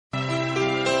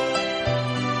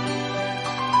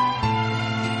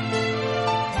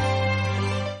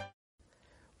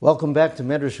Welcome back to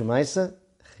Medrash U'Maisa,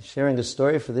 sharing a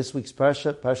story for this week's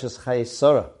Parsha, Parshas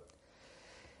Chayei.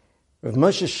 Rav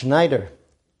Moshe Schneider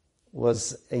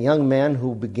was a young man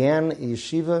who began a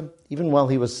yeshiva even while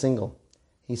he was single.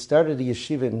 He started a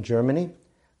yeshiva in Germany,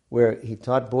 where he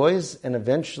taught boys, and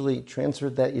eventually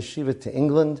transferred that yeshiva to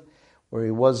England, where he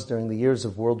was during the years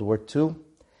of World War II,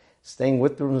 staying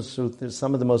with them through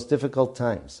some of the most difficult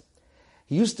times.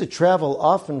 He used to travel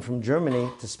often from Germany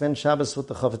to spend Shabbos with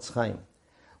the Chofetz Chaim.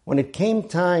 When it came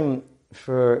time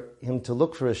for him to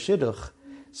look for a Shidduch,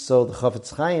 so the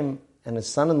Chofetz Chaim and his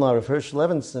son-in-law, Rav Hirsch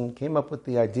Levinson, came up with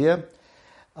the idea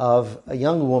of a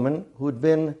young woman who had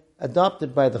been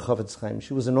adopted by the Chofetz Chaim.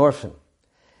 She was an orphan.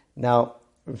 Now,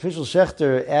 Rav Moshe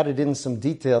Schneider added in some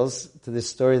details to this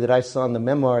story that I saw in the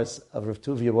memoirs of Rav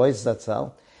Tuvia Bois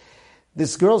Zatzal.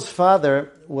 This girl's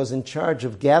father was in charge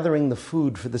of gathering the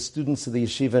food for the students of the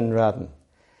yeshiva in Radin.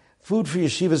 Food for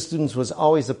yeshiva students was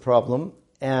always a problem,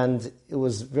 and it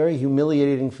was very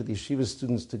humiliating for the yeshiva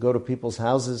students to go to people's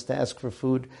houses to ask for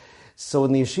food. So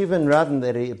in the yeshiva in Radin,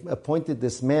 they appointed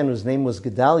this man whose name was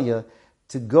Gedalia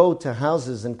to go to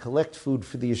houses and collect food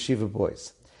for the yeshiva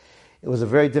boys. It was a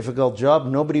very difficult job.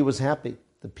 Nobody was happy.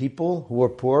 The people who were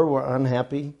poor were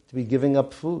unhappy to be giving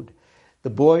up food.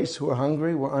 The boys who were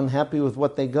hungry were unhappy with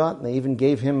what they got, and they even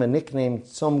gave him a nickname,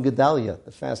 Tzom Gedalia,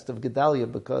 the fast of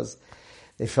Gedalia, because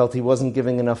they felt he wasn't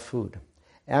giving enough food.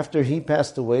 After he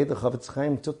passed away, the Chofetz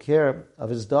Chaim took care of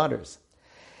his daughters.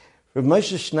 Rav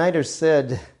Moshe Schneider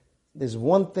said, "There's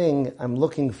one thing I'm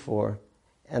looking for,"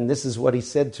 and this is what he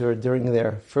said to her during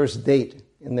their first date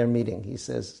in their meeting. He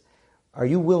says, "Are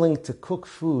you willing to cook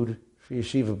food for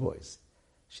yeshiva boys?"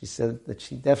 She said that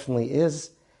she definitely is,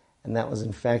 and that was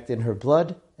in fact in her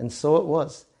blood, and so it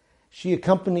was. She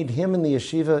accompanied him and the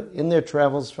yeshiva in their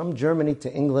travels from Germany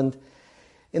to England,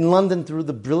 in London through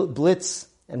the Blitz,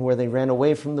 and where they ran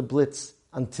away from the Blitz,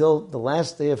 until the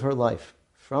last day of her life.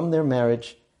 From their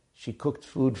marriage, she cooked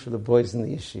food for the boys in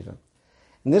the yeshiva.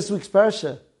 In this week's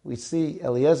Parsha, we see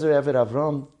Eliezer Eved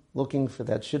Avram looking for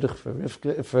that Shidduch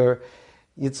for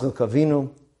Yitzchak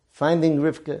Avinu, finding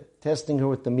Rivka, testing her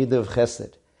with the Midah of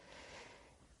Chesed.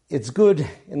 It's good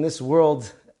in this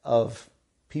world of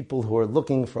people who are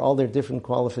looking for all their different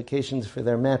qualifications for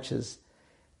their matches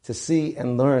to see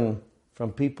and learn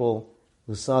from people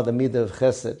who saw the Midah of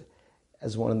Chesed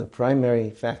as one of the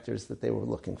primary factors that they were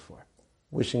looking for.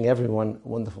 Wishing everyone a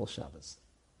wonderful Shabbos.